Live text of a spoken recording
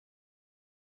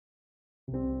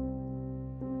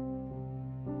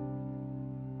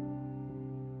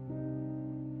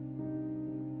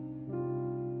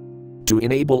To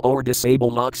enable or disable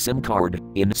lock SIM card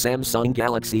in Samsung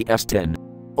Galaxy S10.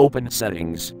 Open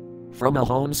Settings. From a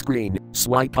home screen,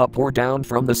 swipe up or down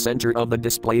from the center of the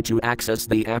display to access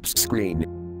the apps screen.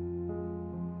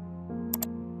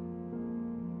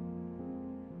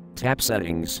 Tap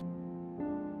Settings.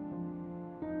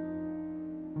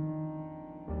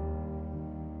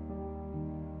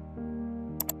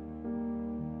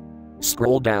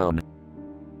 Scroll down.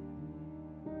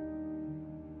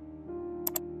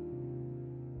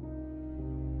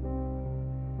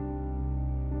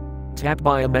 Tap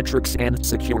Biometrics and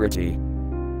Security.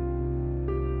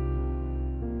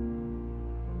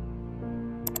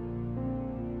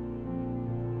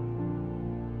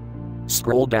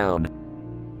 Scroll down.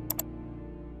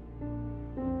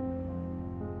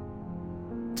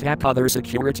 Tap Other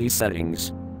Security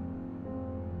Settings.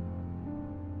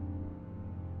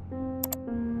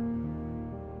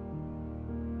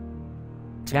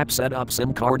 Tap Set up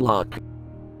SIM card lock.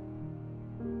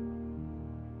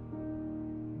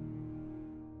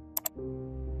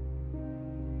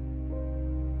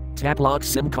 Tap Lock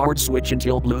SIM card switch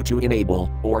until blue to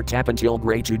enable, or tap until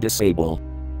gray to disable.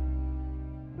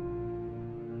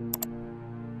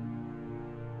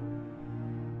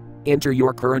 Enter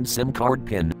your current SIM card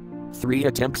PIN. 3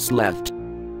 attempts left.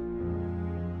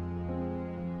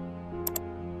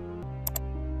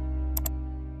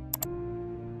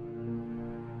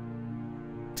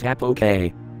 Tap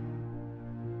OK.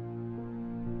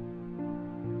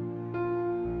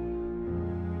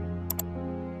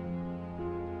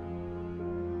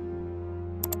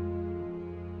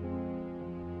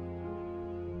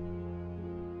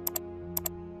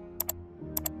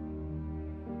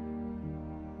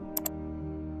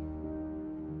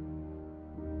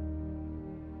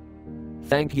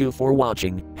 Thank you for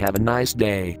watching. Have a nice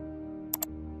day.